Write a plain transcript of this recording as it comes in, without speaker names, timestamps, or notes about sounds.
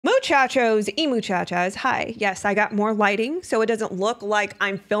Muchachos y muchachas, hi. Yes, I got more lighting so it doesn't look like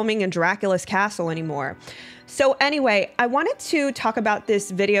I'm filming in Dracula's castle anymore. So anyway, I wanted to talk about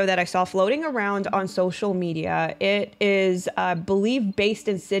this video that I saw floating around on social media. It is, I believe, based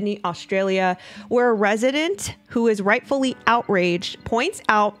in Sydney, Australia, where a resident who is rightfully outraged points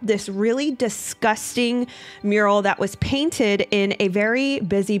out this really disgusting mural that was painted in a very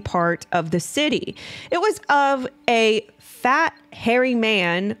busy part of the city. It was of a fat, hairy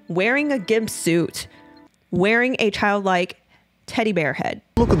man wearing a gimp suit, wearing a childlike teddy bear head.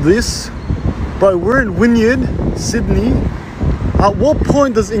 Look at this. Bro, we're in Wynyard, Sydney. At what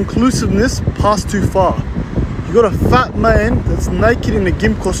point does inclusiveness pass too far? You got a fat man that's naked in a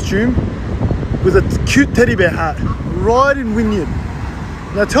gimp costume with a cute teddy bear hat right in Wynyard.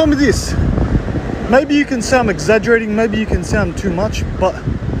 Now tell me this, maybe you can say I'm exaggerating, maybe you can say I'm too much, but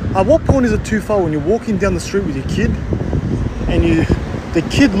at what point is it too far when you're walking down the street with your kid and the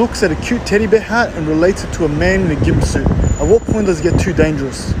kid looks at a cute teddy bear hat and relates it to a man in a gimp suit? At what point does it get too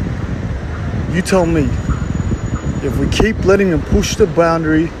dangerous? You tell me. If we keep letting them push the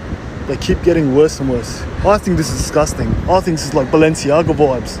boundary, they keep getting worse and worse. I think this is disgusting. I think this is like 𝘏𝘶𝘮𝘢𝘮𝘪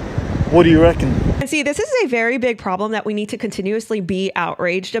vibes. What do you reckon? And see, this is a very big problem that we need to continuously be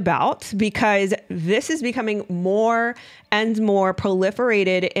outraged about, because this is becoming more and more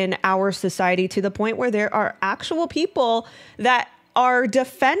proliferated in our society to the point where there are actual people that are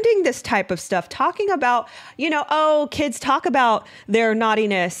defending this type of stuff, talking about, you know, oh, kids talk about their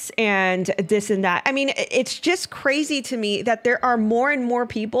naughtiness and this and that. I mean, it's just crazy to me that there are more and more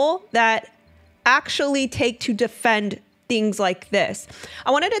people that actually take to defend things like this.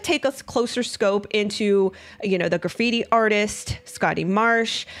 I wanted to take a closer scope into, you know, the graffiti artist, Scotty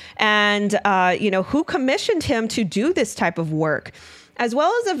Marsh, and, you know, who commissioned him to do this type of work, as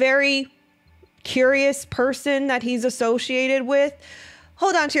well as a very curious person that he's associated with.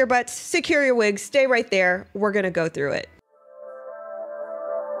 Hold on to your butts, secure your wigs, stay right there. We're gonna go through it.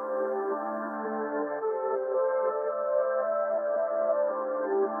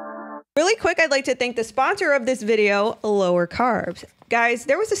 Really quick, I'd like to thank the sponsor of this video, Lower Carbs. Guys,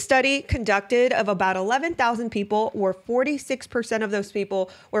 there was a study conducted of about 11,000 people where 46% of those people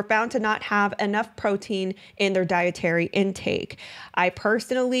were found to not have enough protein in their dietary intake. I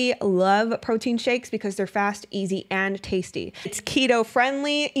personally love protein shakes because they're fast, easy, and tasty. It's keto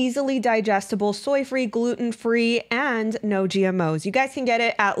friendly, easily digestible, soy-free, gluten-free, and no GMOs. You guys can get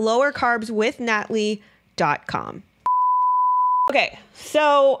it at lowercarbswithnatalie.com. Okay,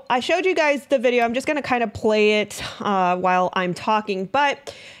 so I showed you guys the video. I'm just going to kind of play it while I'm talking.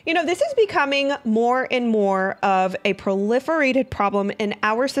 But, you know, this is becoming more and more of a proliferated problem in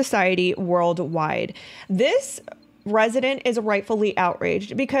our society worldwide. This resident is rightfully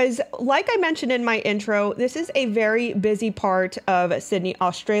outraged because, like I mentioned in my intro, this is a very busy part of Sydney,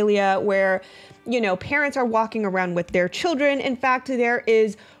 Australia, where, you know, parents are walking around with their children. In fact, there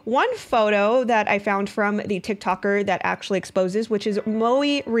is one photo that I found from the TikToker that actually exposes, which is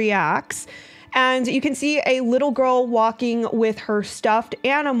Moe Reacts. And you can see a little girl walking with her stuffed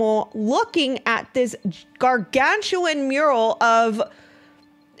animal looking at this gargantuan mural of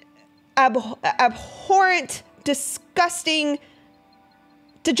abhorrent, disgusting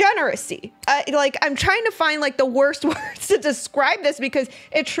degeneracy. Like, I'm trying to find like the worst words to describe this because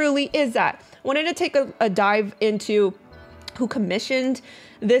it truly is that. I wanted to take a dive into who commissioned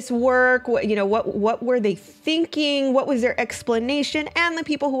this work, what were they thinking, what was their explanation, and the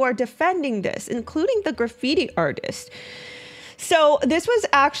people who are defending this, including the graffiti artist. So this was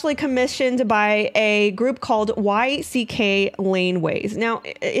actually commissioned by a group called 𝘏𝘶𝘮𝘢𝘬𝘓. Now,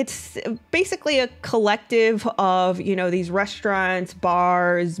 it's basically a collective of, you know, these restaurants,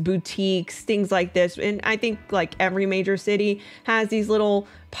 bars, boutiques, things like this. And I think like every major city has these little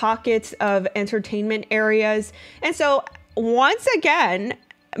pockets of entertainment areas. And so once again,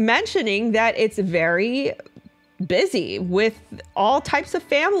 mentioning that it's very busy with all types of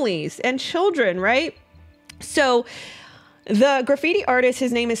families and children, right? So the graffiti artist,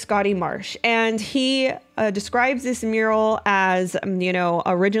 his name is Scotty Marsh, and he describes this mural as, you know,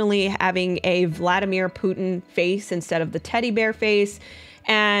 originally having a Vladimir Putin face instead of the teddy bear face.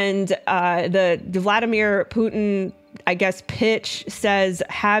 And the Vladimir Putin, I guess, pitch says,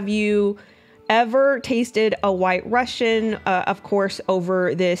 "Have you ever tasted a white Russian?" Of course,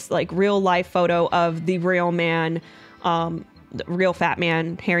 over this like real life photo of the real man, the real fat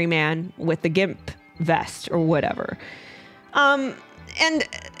man, hairy man with the gimp vest or whatever. And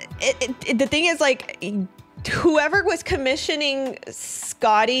the thing is, like, whoever was commissioning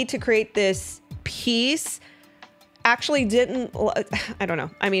Scotty to create this piece actually didn't, I don't know.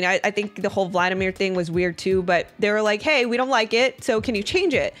 I mean, I think the whole Vladimir thing was weird too, but they were like, hey, we don't like it, so can you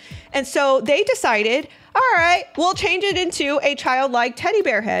change it? And so they decided, all right, we'll change it into a childlike teddy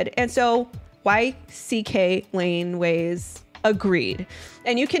bear head. And so 𝘏𝘶𝘮𝘢𝘬𝘮𝘢 agreed.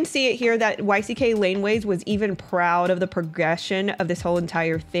 And you can see it here that 𝘏𝘶𝘮𝘬𝘢 was even proud of the progression of this whole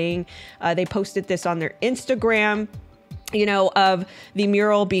entire thing. They posted this on their Instagram, you know, of the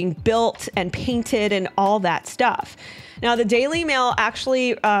mural being built and painted and all that stuff. Now, the Daily Mail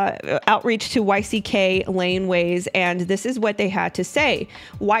actually outreached to 𝘏𝘶𝘮𝘬𝘬𝘢, and this is what they had to say.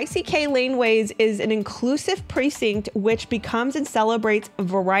 𝘏𝘶𝘮𝘬𝘬𝘬𝘢 is an inclusive precinct which becomes and celebrates a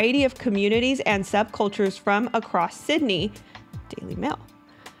variety of communities and subcultures from across Sydney. Daily Mail.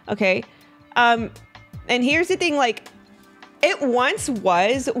 Okay. And here's the thing, like, it once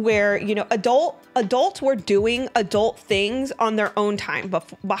was where, you know, adults were doing adult things on their own time,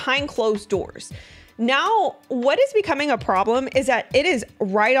 but behind closed doors. Now, what is becoming a problem is that it is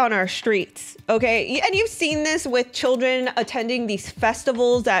right on our streets, okay? And you've seen this with children attending these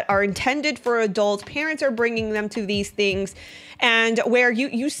festivals that are intended for adults. Parents are bringing them to these things, and where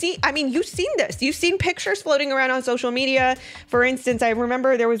you see, I mean, you've seen this. You've seen pictures floating around on social media. For instance, I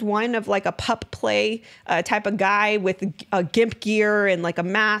remember there was one of like a pup play type of guy with a gimp gear and like a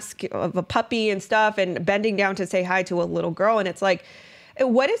mask of a puppy and stuff, and bending down to say hi to a little girl. And it's like,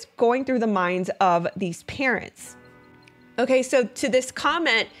 what is going through the minds of these parents? Okay, so to this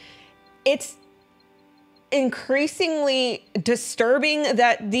comment, it's increasingly disturbing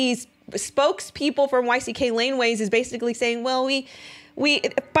that these spokespeople from 𝘏𝘶𝘮𝘬𝘬𝘬𝘢 is basically saying, well, we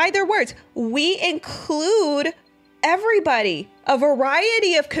by their words, we include everybody, a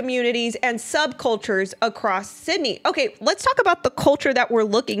variety of communities and subcultures across Sydney. Okay, let's talk about the culture that we're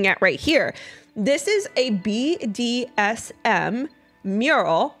looking at right here. This is a BDSM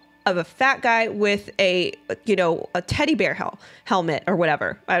mural of a fat guy with a, you know, a teddy bear helmet or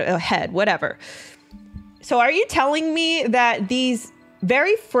whatever, a head, whatever. So are you telling me that these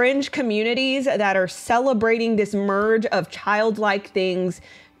very fringe communities that are celebrating this merge of childlike things,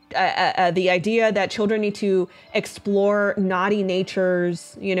 the idea that children need to explore naughty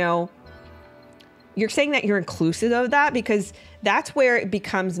natures, you know, you're saying that you're inclusive of that? Because that's where it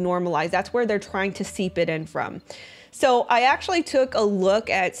becomes normalized. That's where they're trying to seep it in from. So I actually took a look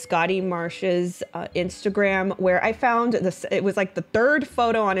at Scotty Marsh's Instagram, where I found this. It was like the third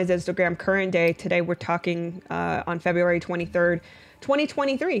photo on his Instagram, current day. Today we're talking on February 23rd,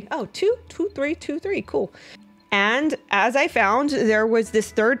 2023. Oh, 22323, cool. And as I found, there was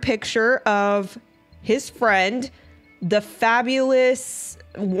this third picture of his friend, the fabulous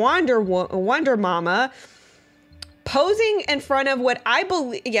Wonder Mama, posing in front of what I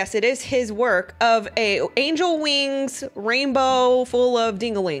believe, yes, it is his work, of a angel wings rainbow full of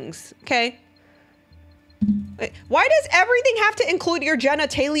dinglings. Okay. Why does everything have to include your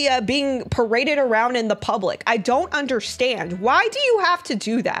genitalia being paraded around in the public? I don't understand. Why do you have to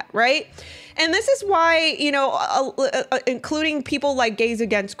do that, right? And this is why, you know, including people like Gays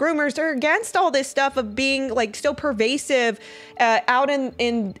Against Groomers, they're against all this stuff of being like so pervasive out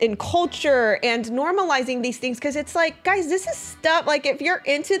in culture and normalizing these things. Because it's like, guys, this is stuff, like, if you're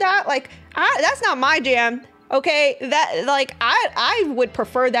into that, like, that's not my jam. Okay, that, like, I would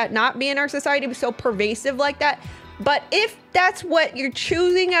prefer that not be in our society, be so pervasive like that. But if that's what you're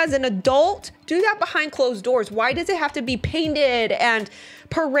choosing as an adult, do that behind closed doors. Why does it have to be painted and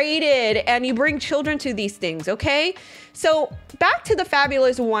paraded and you bring children to these things, okay? So back to the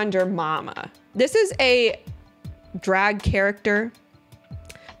fabulous Wonder Mama. This is a drag character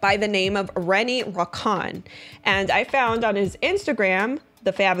by the name of 𝘏𝘶𝘮𝘬𝘬𝘬𝘀. And I found on his Instagram,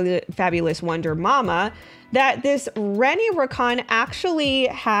 the fabulous Wonder Mama, that this 𝘏𝘶𝘮𝘬𝘬𝘬𝘀 actually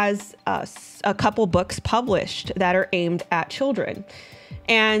has a couple books published that are aimed at children.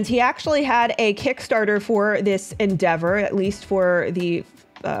 And he actually had a Kickstarter for this endeavor, at least for the,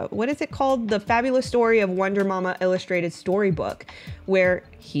 what is it called? The Fabulous Story of Wonder Mama Illustrated Storybook, where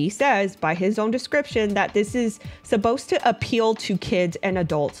he says, by his own description, that this is supposed to appeal to kids and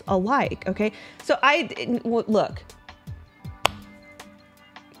adults alike, okay? So look.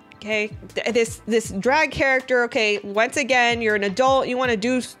 Okay, this drag character, okay, once again, you're an adult, you want to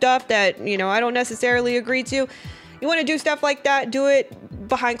do stuff that, you know, I don't necessarily agree to. You want to do stuff like that, do it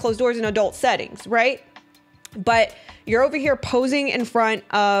behind closed doors in adult settings, right? But you're over here posing in front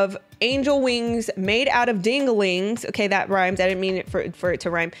of angel wings made out of dinglings. Okay, that rhymes. I didn't mean it for it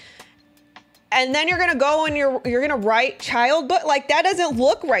to rhyme. And then you're going to go and you're going to write child book. Like, that doesn't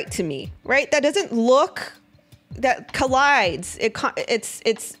look right to me, right? That doesn't look, that collides.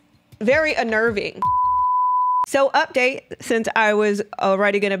 It's very unnerving. So update, since I was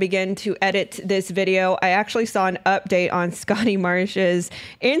already going to begin to edit this video, I actually saw an update on 𝘏𝘶𝘮𝘢𝘮𝑒's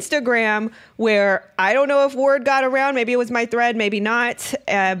Instagram where I don't know if word got around, maybe it was my thread, maybe not,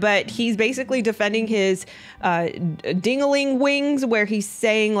 but he's basically defending his ding-a-ling wings where he's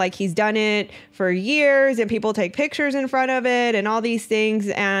saying like he's done it for years and people take pictures in front of it and all these things.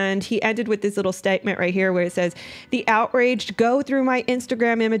 And he ended with this little statement right here where it says, "The outraged go through my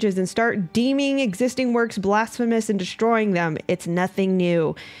Instagram images and start deeming existing works blasphemous and destroying them. It's nothing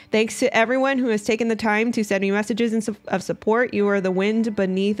new. Thanks to everyone who has taken the time to send me messages of support. You are the wind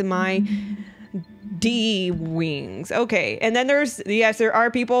beneath my wings." Okay. And then there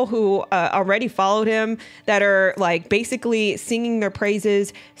are people who already followed him that are like basically singing their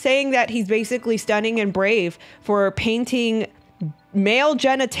praises, saying that he's basically stunning and brave for painting male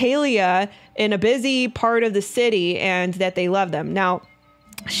genitalia in a busy part of the city and that they love them. Now,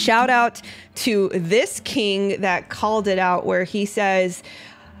 shout out to this king that called it out where he says,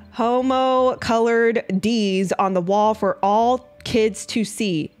 "Homo-colored D's on the wall for all kids to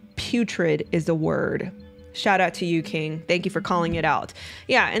see. Putrid is the word." Shout out to you, King. Thank you for calling it out.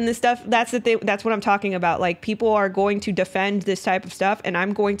 Yeah, and this stuff, that's the thing, that's what I'm talking about. Like, people are going to defend this type of stuff, and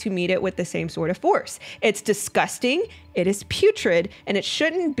I'm going to meet it with the same sort of force. It's disgusting, it is putrid, and it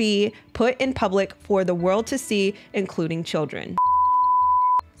shouldn't be put in public for the world to see, including children.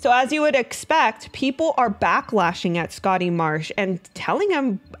 So as you would expect, people are backlashing at 𝘏𝘶𝘮𝘢𝘮𝑒 and telling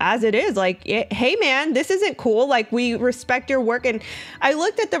him as it is, like, hey man, this isn't cool. Like, we respect your work. And I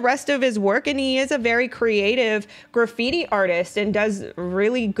looked at the rest of his work and he is a very creative graffiti artist and does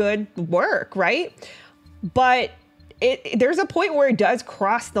really good work, right? But there's a point where it does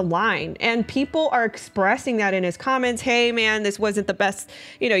cross the line and people are expressing that in his comments. Hey man, this wasn't the best,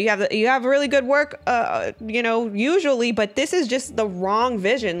 you know, you have really good work, you know, usually, but this is just the wrong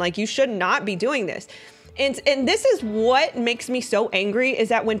vision. Like, you should not be doing this. And this is what makes me so angry, is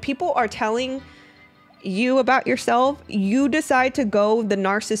that when people are telling you about yourself, you decide to go the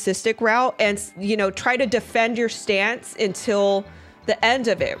narcissistic route and, you know, try to defend your stance until the end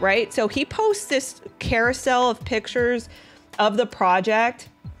of it, right? So he posts this carousel of pictures of the project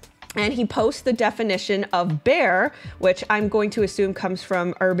and he posts the definition of bear, which I'm going to assume comes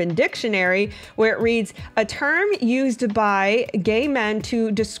from Urban Dictionary, where it reads, "A term used by gay men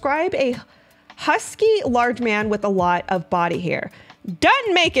to describe a husky large man with a lot of body hair."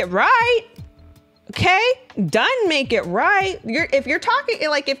 Doesn't make it right. Okay, doesn't make it right. If you're talking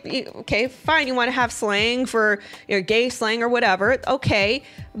like, okay, fine, you want to have slang for your gay slang or whatever, okay,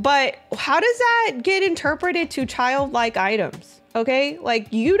 but how does that get interpreted to childlike items? Okay,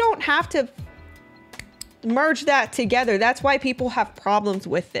 like, you don't have to merge that together. That's why people have problems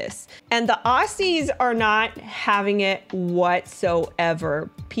with this. And the Aussies are not having it whatsoever.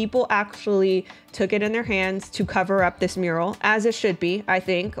 People actually took it in their hands to cover up this mural, as it should be, I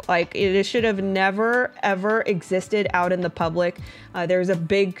think. Like, it should have never, ever existed out in the public. There's a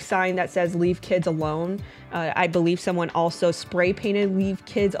big sign that says "Leave kids alone." I believe someone also spray painted "Leave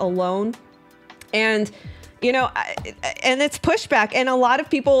kids alone." And you know, and it's pushback. And a lot of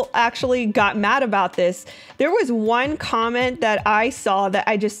people actually got mad about this. There was one comment that I saw that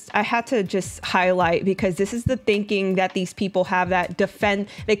I had to just highlight, because this is the thinking that these people have that defend,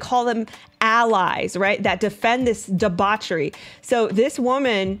 they call them allies, right? That defend this debauchery. So this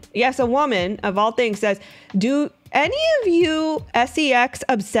woman, yes, a woman of all things, says, "Do any of you sex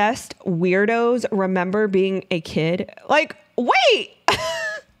obsessed weirdos remember being a kid?" Like, wait.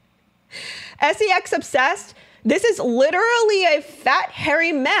 sex obsessed? This is literally a fat,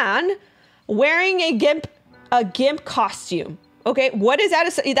 hairy man wearing a gimp costume. Okay, what is that?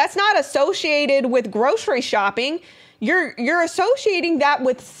 That's not associated with grocery shopping. You're associating that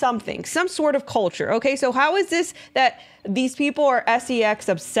with something, some sort of culture. Okay, so how is this that these people are sex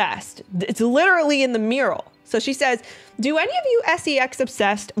obsessed? It's literally in the mural. So she says, "Do any of you sex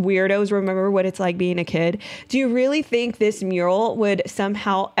obsessed weirdos remember what it's like being a kid? Do you really think this mural would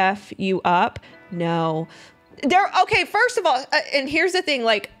somehow F you up? No." Okay, first of all, and here's the thing,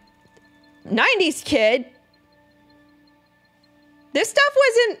 like, 90s kid, this stuff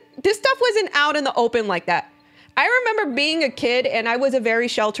wasn't out in the open like that. I remember being a kid, and I was a very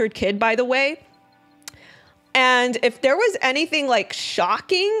sheltered kid, by the way. And if there was anything like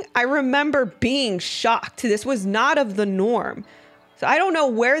shocking, I remember being shocked. This was not of the norm. So I don't know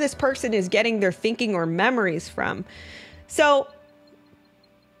where this person is getting their thinking or memories from. So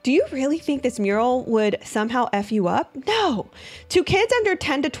do you really think this mural would somehow F you up? No. To kids under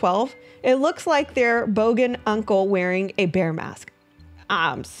 10 to 12, it looks like their bogan uncle wearing a bear mask.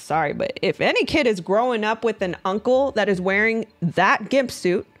 I'm sorry, but if any kid is growing up with an uncle that is wearing that gimp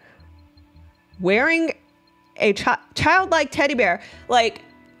suit, wearing a childlike teddy bear, like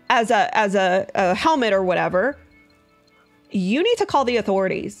as a helmet or whatever, you need to call the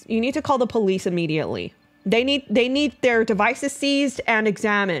authorities. You need to call the police immediately. They need their devices seized and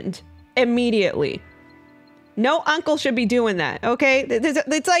examined immediately. No uncle should be doing that, okay?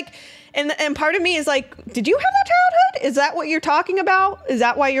 It's like, and part of me is like, did you have that childhood? Is that what you're talking about? Is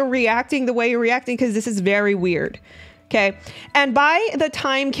that why you're reacting the way you're reacting? Because this is very weird, okay? And by the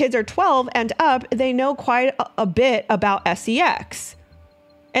time kids are 12 and up, they know quite a bit about sex.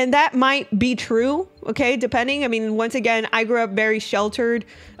 And that might be true, okay? Depending, I mean, once again, I grew up very sheltered.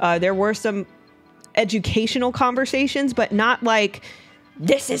 There were some educational conversations, but not like,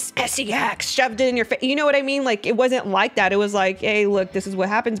 this is sex shoved in your face. You know what I mean? Like, it wasn't like that. It was like, hey, look, this is what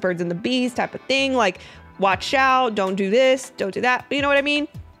happens, birds and the bees type of thing. Like, watch out, don't do this, don't do that. You know what I mean?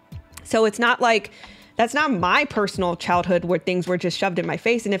 So it's not like, that's not my personal childhood where things were just shoved in my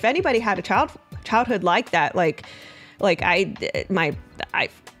face. And if anybody had a childhood like that,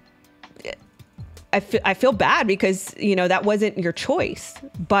 I feel bad because, you know, that wasn't your choice.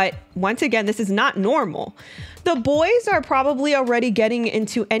 But once again, this is not normal. The boys are probably already getting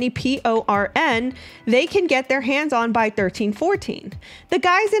into any porn they can get their hands on by 13, 14. The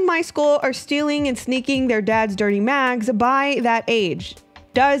guys in my school are stealing and sneaking their dad's dirty mags by that age.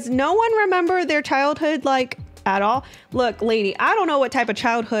 Does no one remember their childhood like at all? Look, lady, I don't know what type of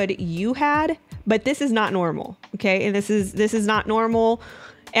childhood you had, but this is not normal. Okay. And this is not normal.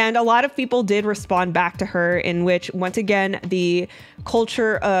 And a lot of people did respond back to her, in which, once again, the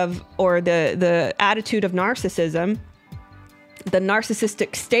culture of, or the attitude of narcissism, the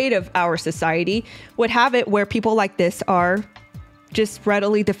narcissistic state of our society would have it where people like this are just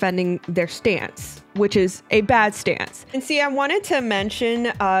readily defending their stance, which is a bad stance. And see, I wanted to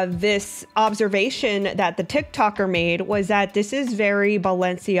mention this observation that the TikToker made, was that this is very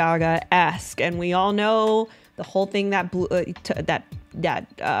Balenciaga-esque. And we all know the whole thing that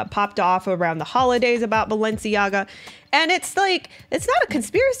popped off around the holidays about Balenciaga. And it's like, it's not a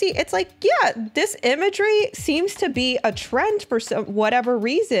conspiracy. It's like, yeah, this imagery seems to be a trend for whatever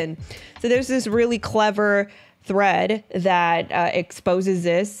reason. So there's this really clever thread that exposes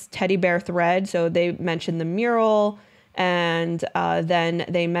this teddy bear thread. So they mention the mural, and then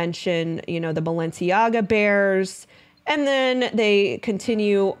they mention, you know, the Balenciaga bears. And then they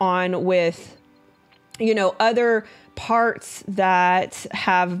continue on with, you know, other parts that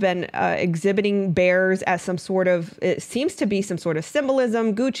have been exhibiting bears as some sort of, it seems to be some sort of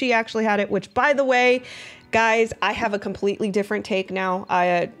symbolism. Gucci actually had it, which, by the way, guys, I have a completely different take now.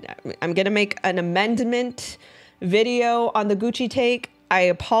 I'm going to make an amendment video on the Gucci take. I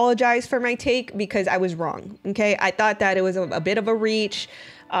apologize for my take because I was wrong. Okay. I thought that it was a bit of a reach.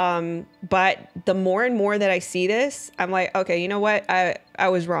 But the more and more that I see this, I'm like, okay, you know what? I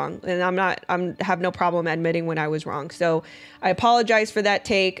was wrong, and I have no problem admitting when I was wrong. So I apologize for that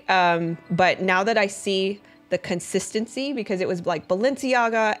take. But now that I see the consistency, because it was like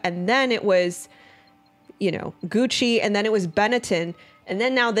Balenciaga, and then it was, you know, Gucci, and then it was Benetton, and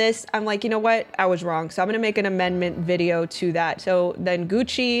then now this, I'm like, you know what? I was wrong. So I'm going to make an amendment video to that. So then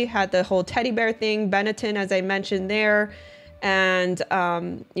Gucci had the whole teddy bear thing, Benetton, as I mentioned there. And,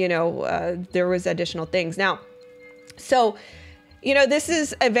 you know, there was additional things. Now, so, you know, this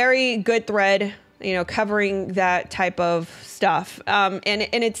is a very good thread, you know, covering that type of stuff. And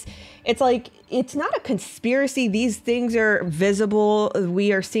it's like, it's not a conspiracy. These things are visible.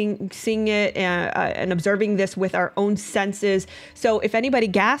 We are seeing it and observing this with our own senses. So if anybody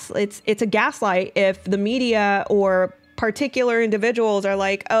gaslights, it's a gaslight. If the media or particular individuals are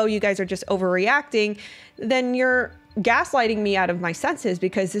like, oh, you guys are just overreacting, then you're gaslighting me out of my senses,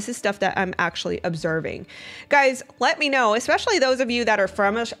 because this is stuff that I'm actually observing. Guys, let me know, especially those of you that are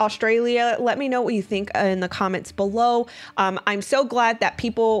from Australia, let me know what you think in the comments below. I'm so glad that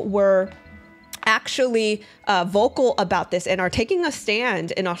people were actually vocal about this and are taking a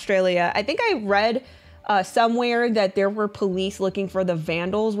stand in Australia. I think I read somewhere that there were police looking for the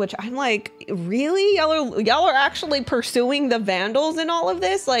vandals, which I'm like, really? Y'all are actually pursuing the vandals in all of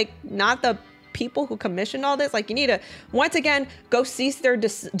this? Like, not the people who commissioned all this? Like, you need to, once again, go seize their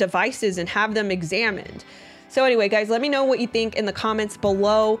devices and have them examined. So anyway, guys, let me know what you think in the comments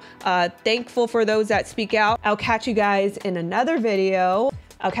below. Thankful for those that speak out. I'll catch you guys in another video.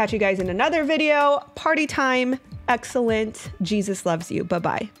 Party time. Excellent. Jesus loves you.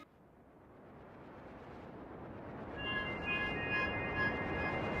 Bye-bye.